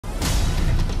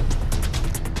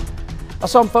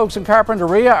Some folks in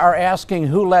Carpinteria are asking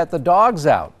who let the dogs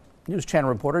out. News Channel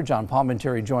reporter John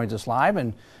Carpinteria joins us live.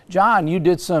 And John, you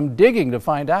did some digging to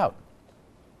find out.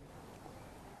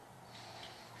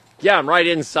 Yeah, I'm right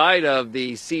inside of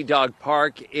the Sea Dog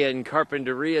Park in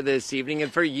Carpinteria this evening.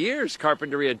 And for years,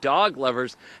 Carpinteria dog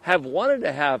lovers have wanted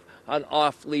to have an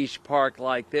off-leash park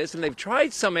like this. And they've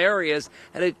tried some areas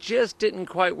and it just didn't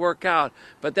quite work out.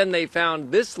 But then they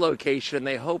found this location and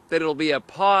they hope that it'll be a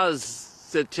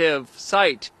positive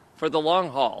site for the long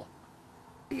haul.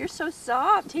 You're so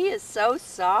soft. He is so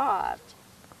soft.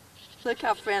 Look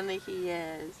how friendly he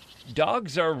is.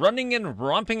 Dogs are running and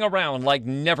romping around like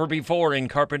never before in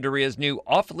Carpinteria's new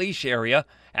off-leash area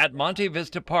at Monte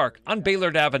Vista Park on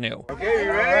Baylord Avenue. Okay, you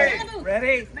ready?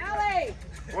 Ready? Melly!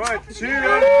 1, 2, 3!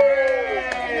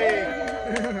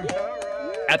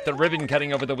 At the ribbon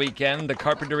cutting over the weekend, the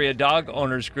Carpinteria Dog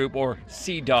Owners Group, or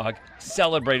Sea Dog,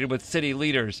 celebrated with city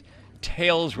leaders.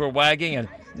 Tails were wagging and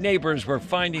neighbors were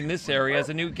finding this area as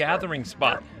a new gathering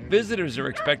spot. Visitors are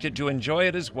expected to enjoy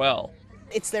it as well.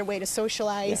 It's their way to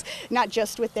socialize, not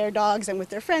just with their dogs and with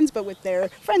their friends, but with their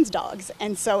friends' dogs.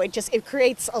 And so it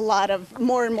creates a lot of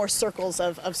more and more circles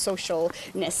of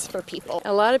socialness for people.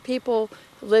 A lot of people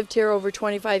lived here over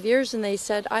 25 years and they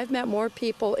said, I've met more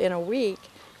people in a week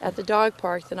at the dog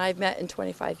park than I've met in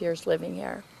 25 years living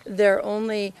here. Their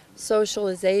only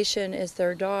socialization is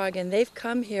their dog, and they've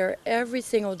come here every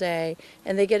single day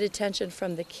and they get attention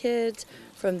from the kids,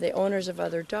 from the owners of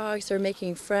other dogs. They're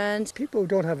making friends. People who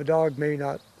don't have a dog may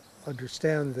not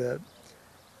understand the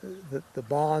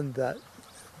bond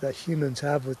that humans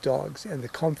have with dogs and the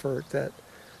comfort that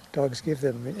dogs give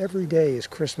them. I mean, every day is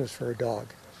Christmas for a dog.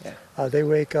 Yeah. They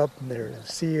wake up and they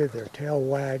see you, their tail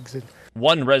wags. And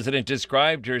one resident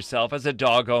described herself as a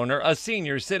dog owner, a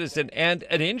senior citizen, and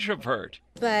an introvert.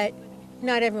 But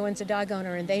not everyone's a dog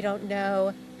owner, and they don't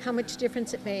know how much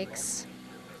difference it makes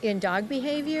in dog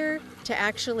behavior to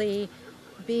actually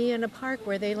be in a park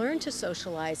where they learn to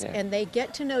socialize and they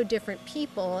get to know different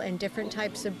people and different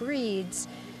types of breeds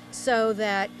so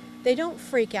that they don't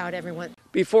freak out everyone.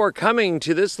 Before coming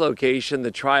to this location,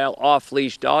 the trial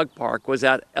off-leash dog park was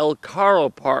at El Caro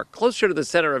Park, closer to the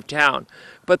center of town.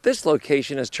 But this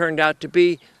location has turned out to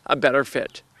be a better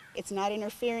fit. It's not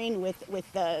interfering with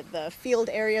the field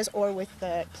areas or with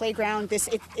the playground. This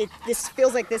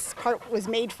feels like this park was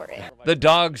made for it. The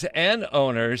dogs and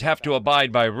owners have to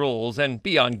abide by rules and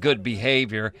be on good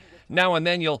behavior. Now and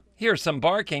then you'll hear some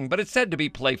barking, but it's said to be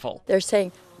playful. They're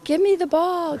saying, give me the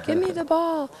ball, give me the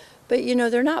ball. But you know,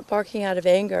 they're not barking out of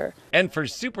anger. And for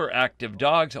super active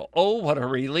dogs, oh, what a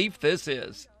relief this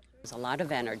is. There's a lot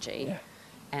of energy. Yeah.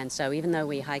 And so even though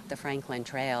we hike the Franklin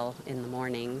Trail in the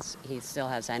mornings, he still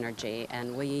has energy.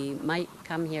 And we might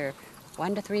come here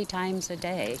 1 to 3 times a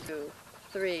day. 2,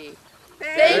 3.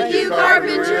 Thank you,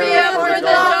 Carpinteria, for the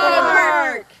dog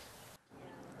park!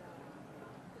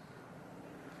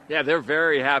 Yeah, they're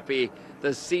very happy.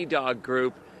 The Sea Dog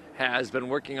Group has been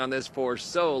working on this for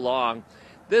so long.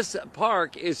 This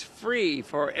park is free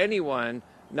for anyone,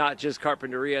 not just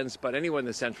Carpinterians, but anyone in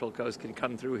the Central Coast can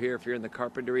come through here if you're in the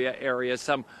Carpinteria area.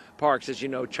 Some parks, as you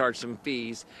know, charge some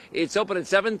fees. It's open at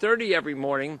 7:30 every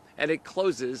morning, and it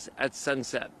closes at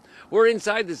sunset. We're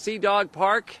inside the Sea Dog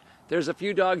Park. There's a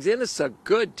few dogs in. It's a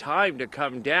good time to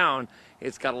come down.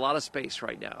 It's got a lot of space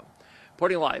right now.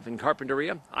 Reporting live in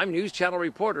Carpinteria, I'm News Channel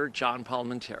reporter John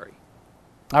Carpinteria.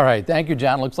 All right, thank you,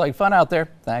 John. Looks like fun out there.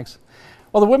 Thanks.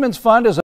 Well, the Women's Fund is